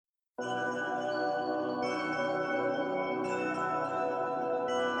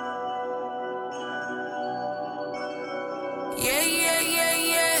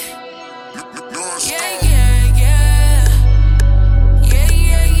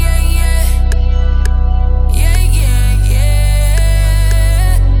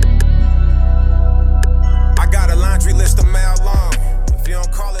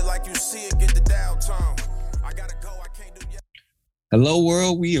Hello,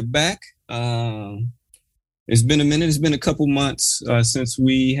 world. We are back. It's been a minute. It's been a couple months since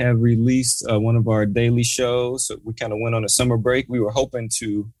we have released one of our daily shows. So we kind of went on a summer break. We were hoping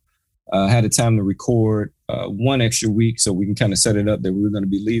to had a time to record one extra week so we can kind of set it up that we were going to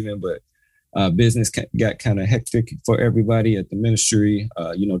be leaving, but business got kind of hectic for everybody at the ministry.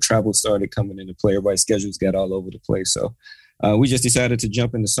 Travel started coming into play. Everybody's schedules got all over the place. So we just decided to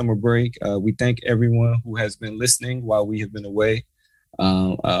jump into summer break. We thank everyone who has been listening while we have been away.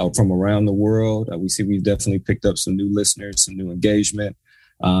 From around the world. We see we've definitely picked up some new listeners, some new engagement.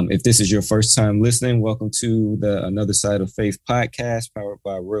 If this is your first time listening, welcome to the Another Side of Faith podcast powered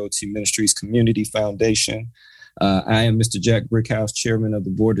by Royalty Ministries Community Foundation. I am Mr. Jack Brickhouse, chairman of the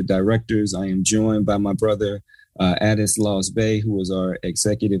board of directors. I am joined by my brother, Addis Laws Bay, who is our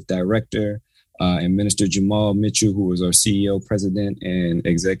executive director, and Minister Jamal Mitchell, who is our CEO, president, and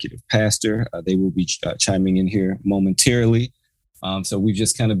executive pastor. They will be chiming in here momentarily. So we've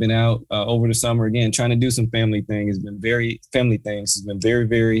just kind of been out over the summer again, trying to do some family things. It's been very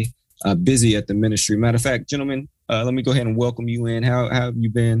very busy at the ministry. Matter of fact, gentlemen, let me go ahead and welcome you in. How have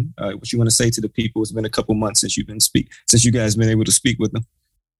you been? What you want to say to the people? It's been a couple months since since you guys been able to speak with them.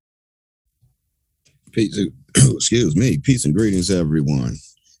 Peace and greetings, everyone.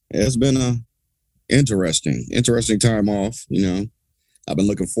 It's been a interesting time off. I've been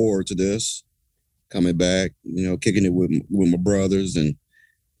looking forward to this. Coming back, kicking it with my brothers and,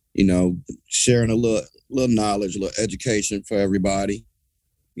 sharing a little knowledge, a little education for everybody.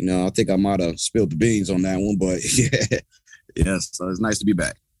 I think I might have spilled the beans on that one, but yeah, so it's nice to be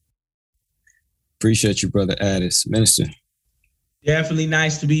back. Appreciate you, brother Addis. Minister. Definitely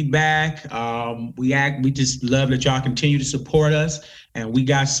nice to be back. We just love that y'all continue to support us, and we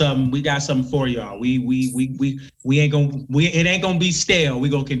got something for y'all. It ain't gonna be stale.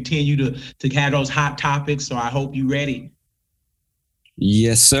 We're gonna continue to have those hot topics. So I hope you ready.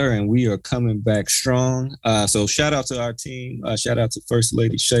 Yes, sir. And we are coming back strong. So shout out to our team. Shout out to First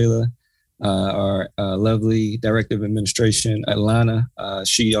Lady Shayla, our lovely Director of Administration, Atlanta.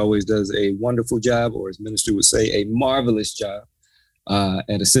 She always does a wonderful job, or as Minister would say, a marvelous job.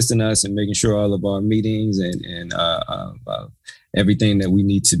 At assisting us and making sure all of our meetings and everything that we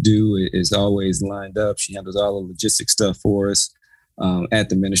need to do is always lined up. She handles all the logistics stuff for us at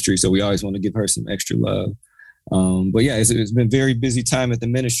the ministry. So we always want to give her some extra love. But yeah, it's been a very busy time at the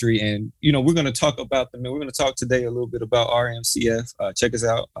ministry. And, we're going to talk we're going to talk today a little bit about RMCF. Check us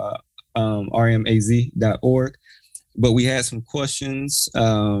out, rmaz.org. But we had some questions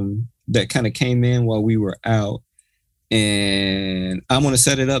that kind of came in while we were out. And I'm going to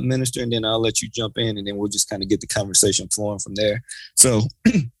set it up, Minister, and then I'll let you jump in, and then we'll just kind of get the conversation flowing from there. So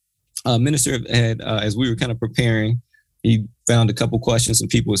Minister had, as we were kind of preparing, he found a couple questions and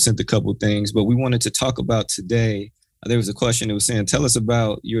people had sent a couple things, but we wanted to talk about today. There was a question that was saying, tell us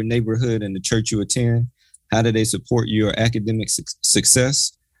about your neighborhood and the church you attend. How do they support your academic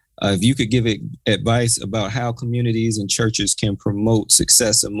success? If you could give advice about how communities and churches can promote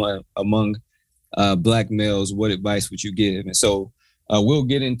success among Black males, what advice would you give? And so we'll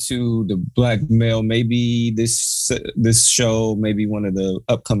get into the Black male, maybe this show, maybe one of the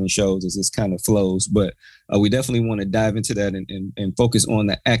upcoming shows as this kind of flows. But we definitely want to dive into that and focus on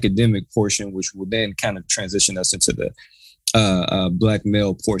the academic portion, which will then kind of transition us into the Black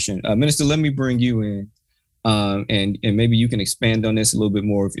male portion. Minister, let me bring you in and maybe you can expand on this a little bit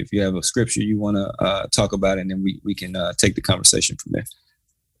more if you have a scripture you want to talk about, and then we can take the conversation from there.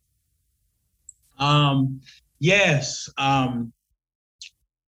 Yes.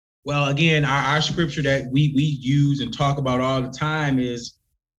 Well, again, our scripture that we use and talk about all the time is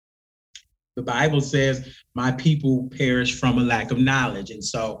the Bible says, my people perish from a lack of knowledge. And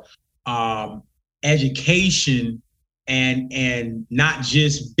so education and not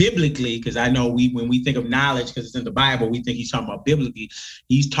just biblically, because I know when we think of knowledge, because it's in the Bible, we think he's talking about biblically.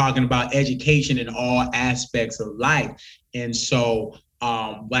 He's talking about education in all aspects of life. And so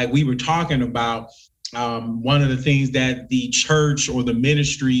like we were talking about, one of the things that the church or the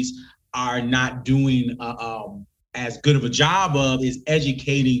ministries are not doing as good of a job of is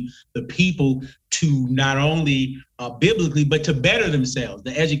educating the people to not only biblically, but to better themselves,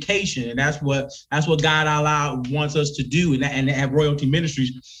 the education. And that's what God Allah wants us to do. And at Royalty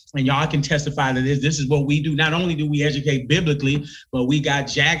Ministries, and y'all can testify to this is what we do. Not only do we educate biblically, but we got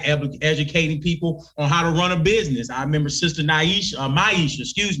Jack educating people on how to run a business. I remember Sister Maisha,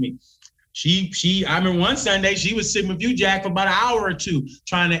 I remember one Sunday she was sitting with you, Jack, for about an hour or two,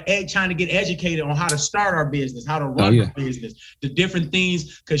 trying to get educated on how to start our business, how to run our business, the different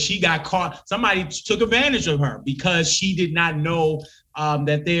things, because she got caught. Somebody took advantage of her because she did not know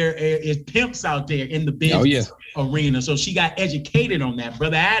that there is pimps out there in the business arena. So she got educated on that.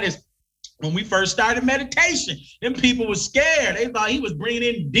 Brother Addis, when we first started meditation, them people were scared. They thought he was bringing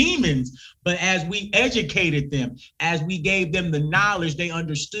in demons. But as we educated them, as we gave them the knowledge, they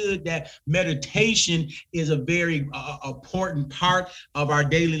understood that meditation is a very important part of our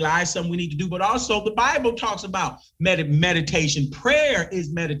daily lives, something we need to do. But also the Bible talks about meditation. Prayer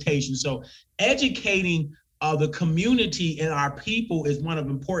is meditation. So educating the community and our people is one of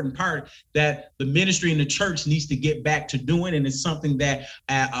the important part that the ministry and the church needs to get back to doing. And it's something that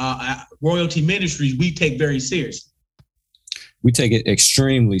Royalty Ministries, we take very seriously. We take it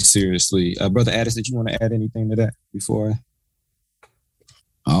extremely seriously. Brother Addis, did you want to add anything to that before?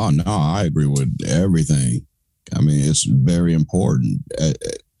 Oh, no, I agree with everything. I mean, it's very important.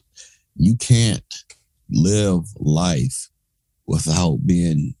 You can't live life without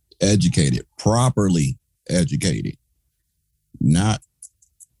being educated, properly educated, not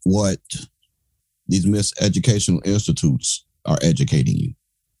what these miseducational institutes are educating you.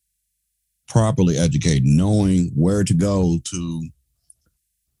 Properly educated, knowing where to go to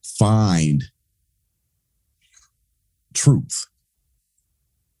find truth.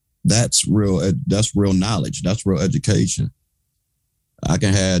 That's real knowledge. That's real education. I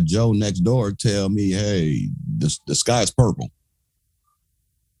can have Joe next door tell me, hey, the sky's purple,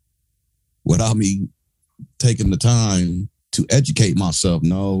 without me taking the time to educate myself.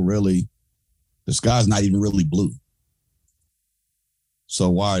 No, really, the sky's not even really blue. So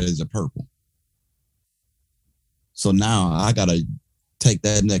why is it purple? So now I got to take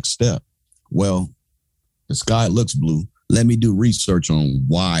that next step. Well, the sky looks blue. Let me do research on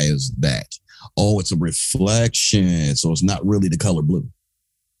why is that. Oh, it's a reflection. So it's not really the color blue.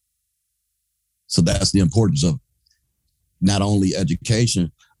 So that's the importance of not only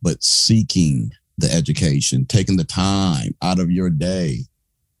education, but seeking the education, taking the time out of your day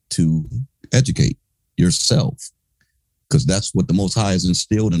to educate yourself, because that's what the Most High has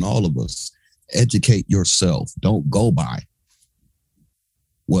instilled in all of us. Educate yourself. Don't go by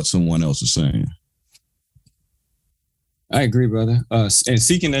what someone else is saying. I agree, brother. And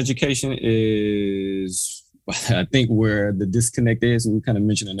seeking education is, I think, where the disconnect is. We kind of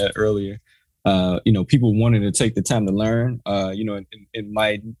mentioned that earlier. People wanting to take the time to learn.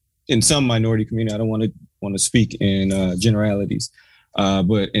 In some minority community, I don't want to speak in generalities,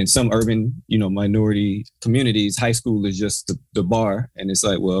 but in some urban, minority communities, high school is just the bar, and it's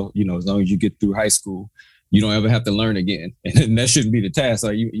like, well, as long as you get through high school, you don't ever have to learn again, and that shouldn't be the task.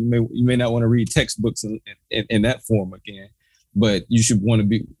 Like you may not want to read textbooks in that form again, but you should want to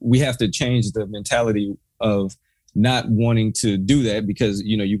be. We have to change the mentality of not wanting to do that because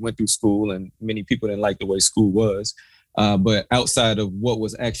you went through school, and many people didn't like the way school was. But outside of what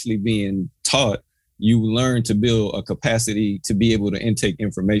was actually being taught, you learn to build a capacity to be able to intake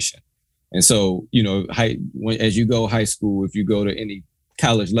information. And so, as you go high school, if you go to any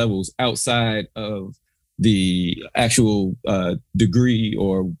college levels outside of the actual degree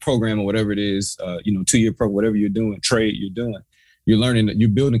or program or whatever it is, 2-year program, whatever you're doing, trade you're doing, you're learning, you're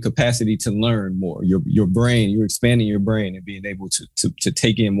building capacity to learn more. Your brain, you're expanding your brain and being able to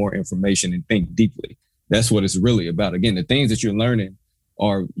take in more information and think deeply. That's what it's really about. Again, the things that you're learning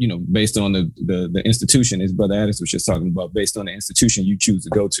are, based on the institution, as Brother Addis was just talking about, based on the institution you choose to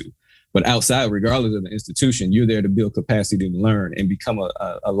go to. But outside, regardless of the institution, you're there to build capacity to learn and become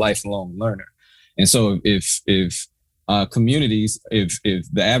a lifelong learner. And so if communities, if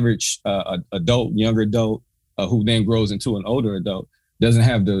the average younger adult, who then grows into an older adult, doesn't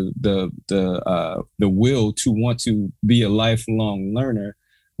have the will to want to be a lifelong learner,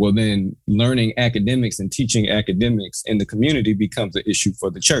 well, then learning academics and teaching academics in the community becomes an issue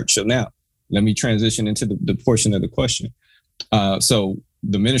for the church. So now let me transition into the portion of the question. So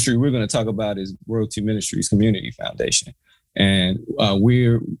the ministry we're going to talk about is Royalty Ministries Community Foundation. And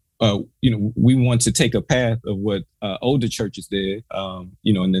we want to take a path of what older churches did, and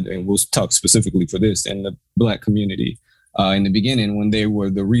we'll talk specifically for this in the Black community in the beginning when they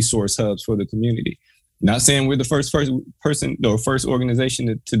were the resource hubs for the community. Not saying we're the first person or first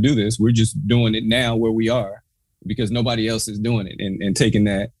organization to do this. We're just doing it now where we are because nobody else is doing it and taking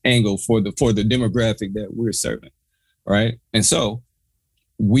that angle for the demographic that we're serving. Right. And so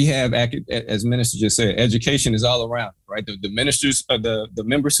we have, as Minister just said, education is all around, right? The ministers, the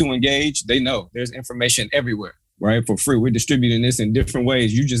members who engage, they know there's information everywhere, right? For free. We're distributing this in different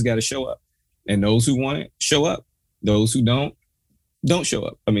ways. You just got to show up. And those who want it, show up. Those who don't, don't show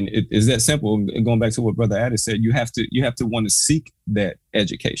up. I mean, it's that simple. Going back to what Brother Addis said, you have to want to seek that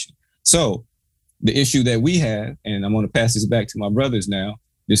education. So the issue that we have, and I'm going to pass this back to my brothers now,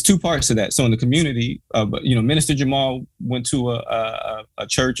 there's two parts to that. So in the community, Minister Jamal went to a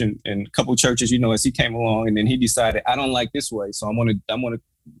church and a couple of churches, as he came along, and then he decided, I don't like this way. So I'm going to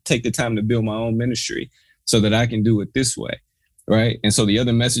take the time to build my own ministry so that I can do it this way. Right. And so the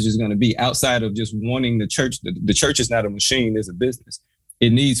other message is going to be outside of just wanting the church. The church is not a machine, it's a business.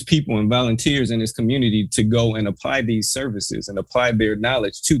 It needs people and volunteers in its community to go and apply these services and apply their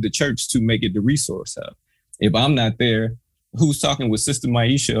knowledge to the church to make it the resource hub. If I'm not there, who's talking with Sister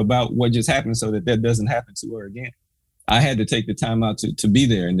Maisha about what just happened so that doesn't happen to her again? I had to take the time out to be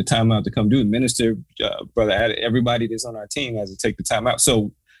there and the time out to come do it. Minister, Brother, everybody that's on our team has to take the time out.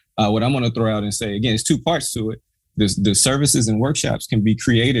 So what I'm going to throw out and say, again, it's two parts to it. The services and workshops can be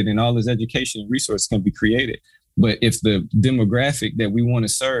created and all this education and resources can be created. But if the demographic that we want to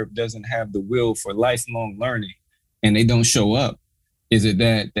serve doesn't have the will for lifelong learning and they don't show up, is it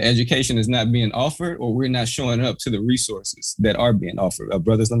that the education is not being offered or we're not showing up to the resources that are being offered?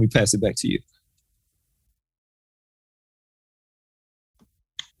 Brothers, let me pass it back to you.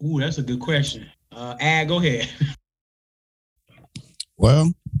 Ooh, that's a good question. Ad, go ahead.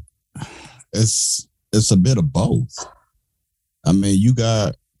 Well, it's a bit of both. I mean, you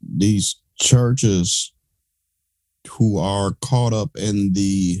got these churches who are caught up in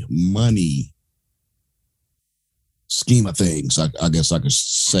the money scheme of things. I guess I could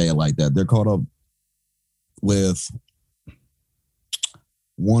say it like that. They're caught up with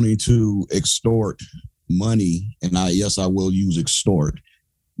wanting to extort money, and I will use extort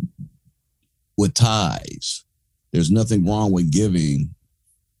with tithes. There's nothing wrong with giving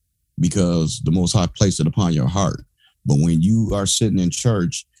because the Most High placed it upon your heart. But when you are sitting in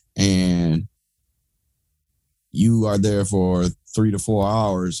church and you are there for 3 to 4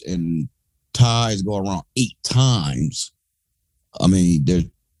 hours and tithes go around 8 times, I mean,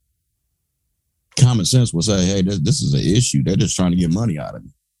 common sense will say, hey, this is an issue. They're just trying to get money out of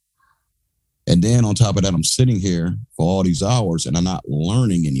me. And then on top of that, I'm sitting here for all these hours and I'm not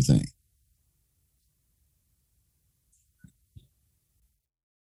learning anything.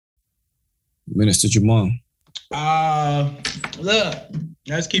 Minister Jamal. Look,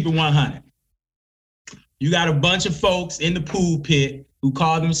 let's keep it 100. You got a bunch of folks in the pulpit who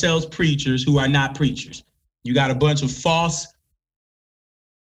call themselves preachers who are not preachers. You got a bunch of false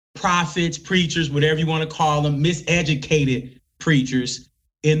prophets, preachers, whatever you want to call them, miseducated preachers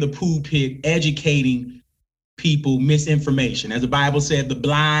in the pulpit educating people misinformation. As the Bible said, the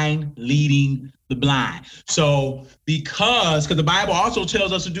blind leading the blind. So because the Bible also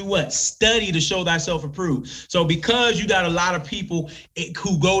tells us to do what? Study to show thyself approved. So because you got a lot of people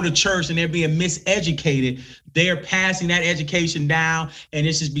who go to church and they're being miseducated, they're passing that education down and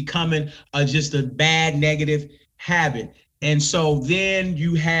it's just becoming just a bad negative habit. And so then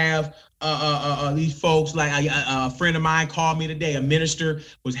you have these folks, like a friend of mine called me today, a minister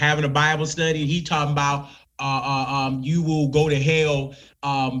was having a Bible study and he talking about you will go to hell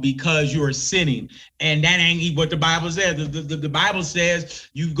because you are sinning. And that ain't what the Bible says. The Bible says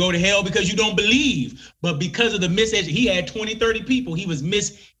you go to hell because you don't believe. But because of the miseducation, he had 20, 30 people he was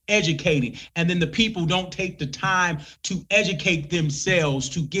miseducating. And then the people don't take the time to educate themselves,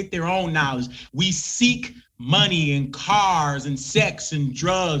 to get their own knowledge. We seek money and cars and sex and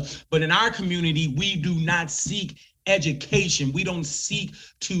drugs. But in our community, we do not seek education. We don't seek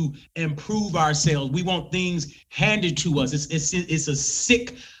to improve ourselves. We want things handed to us. It's a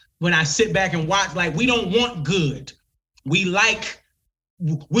sick, when I sit back and watch, like we don't want good.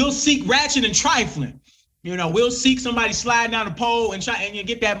 We'll seek ratchet and trifling. We'll seek somebody slide down the pole and try and you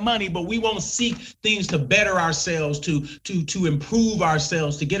get that money, but we won't seek things to better ourselves, to improve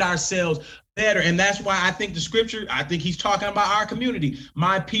ourselves, to get ourselves better. And that's why I think the scripture, I think he's talking about our community.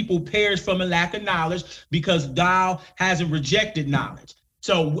 My people perish from a lack of knowledge because thou hasn't rejected knowledge.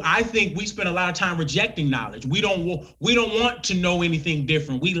 So I think we spend a lot of time rejecting knowledge. We don't want to know anything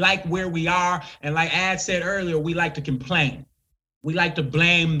different. We like where we are. And like Ad said earlier, we like to complain. We like to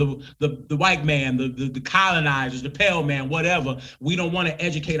blame the white man, the colonizers, the pale man, whatever. We don't want to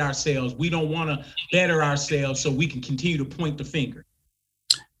educate ourselves. We don't want to better ourselves so we can continue to point the finger.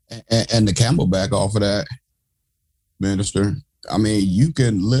 And the camelback off of that, Minister, I mean, you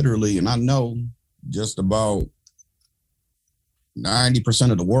can literally, and I know just about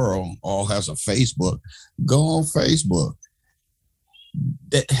 90% of the world all has a Facebook. Go on Facebook.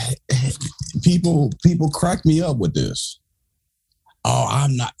 People crack me up with this. Oh,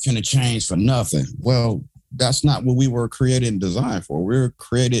 I'm not finna change for nothing. Well, that's not what we were created and designed for. We were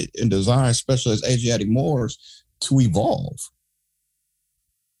created and designed, especially as Asiatic Moors, to evolve.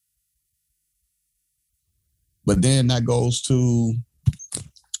 But then that goes to,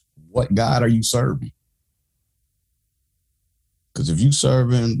 what God are you serving? Because if you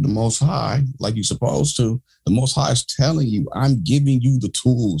serving the Most High like you're supposed to, the Most High is telling you, I'm giving you the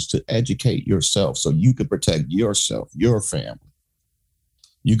tools to educate yourself so you can protect yourself, your family.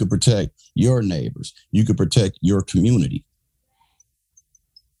 You can protect your neighbors. You can protect your community.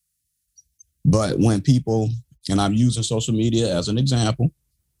 But when people, and I'm using social media as an example,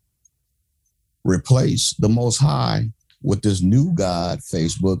 replace the Most High with this new God,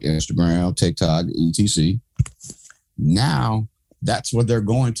 Facebook, Instagram, TikTok, etc., now that's where they're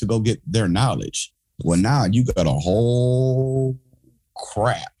going to go get their knowledge. Well, now you got a whole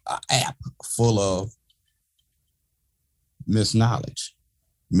app full of misknowledge,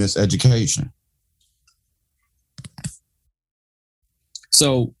 miseducation.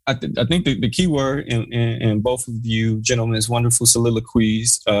 So I think the key word in both of you gentlemen's wonderful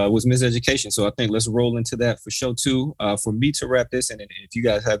soliloquies was miseducation. So I think let's roll into that for show 2. For me to wrap this, and if you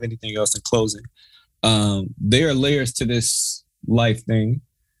guys have anything else in closing, there are layers to this life thing.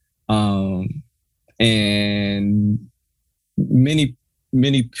 And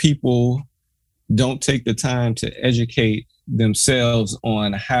many people don't take the time to educate themselves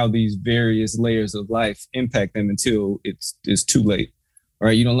on how these various layers of life impact them until it's too late. All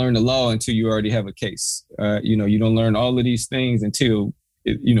right, you don't learn the law until you already have a case. You don't learn all of these things until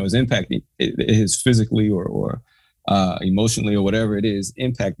it's impacting it is physically or emotionally or whatever it is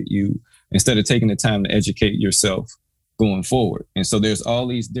impacted you, instead of taking the time to educate yourself going forward. And so there's all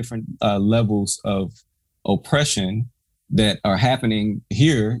these different levels of oppression that are happening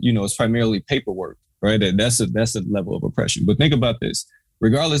here. It's primarily paperwork, right? That's a level of oppression. But think about this.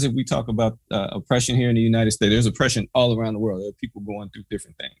 Regardless if we talk about oppression here in the United States, there's oppression all around the world. There are people going through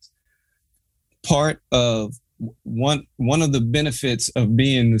different things. Part of one of the benefits of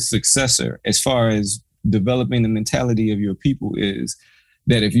being the successor as far as developing the mentality of your people is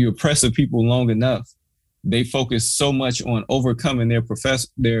that if you oppress a people long enough, they focus so much on overcoming their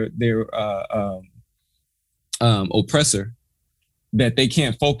oppressor that they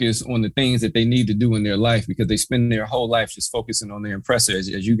can't focus on the things that they need to do in their life, because they spend their whole life just focusing on their oppressor, as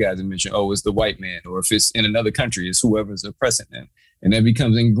you guys have mentioned. Oh, it's the white man, or if it's in another country, it's whoever's oppressing them. And that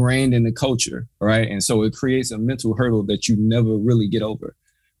becomes ingrained in the culture, right? And so it creates a mental hurdle that you never really get over.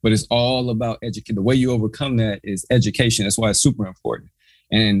 But it's all about education. The way you overcome that is education. That's why it's super important.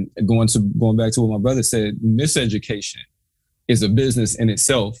 And going back to what my brother said, miseducation is a business in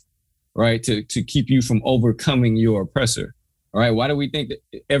itself, right? To keep you from overcoming your oppressor. All right. Why do we think that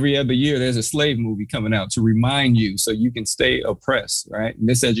every other year there's a slave movie coming out to remind you so you can stay oppressed, right?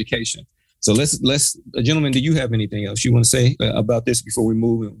 Miseducation. So let's gentlemen, do you have anything else you want to say about this before we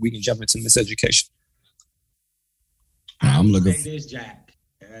move and we can jump into miseducation? I'm looking for this, Jack.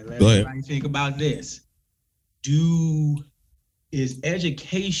 Let everybody think about this. Is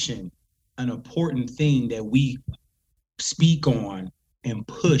education an important thing that we speak on and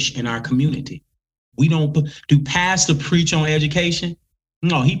push in our community? We don't do pastor preach on education?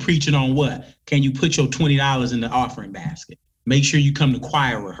 No, he preaching on what? Can you put your $20 in the offering basket? Make sure you come to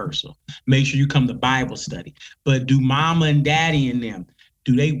choir rehearsal. Make sure you come to Bible study. But do mama and daddy and them,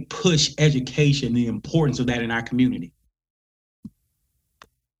 do they push education, the importance of that in our community?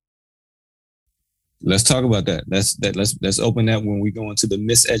 Let's talk about that. Let's open that when we go into the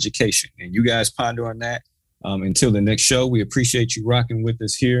miseducation. And you guys ponder on that. Until the next show, we appreciate you rocking with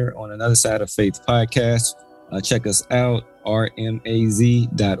us here on Another Side of Faith podcast. Check us out,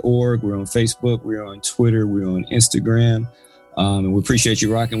 rmaz.org. We're on Facebook. We're on Twitter. We're on Instagram. And we appreciate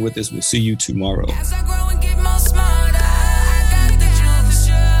you rocking with us. We'll see you tomorrow.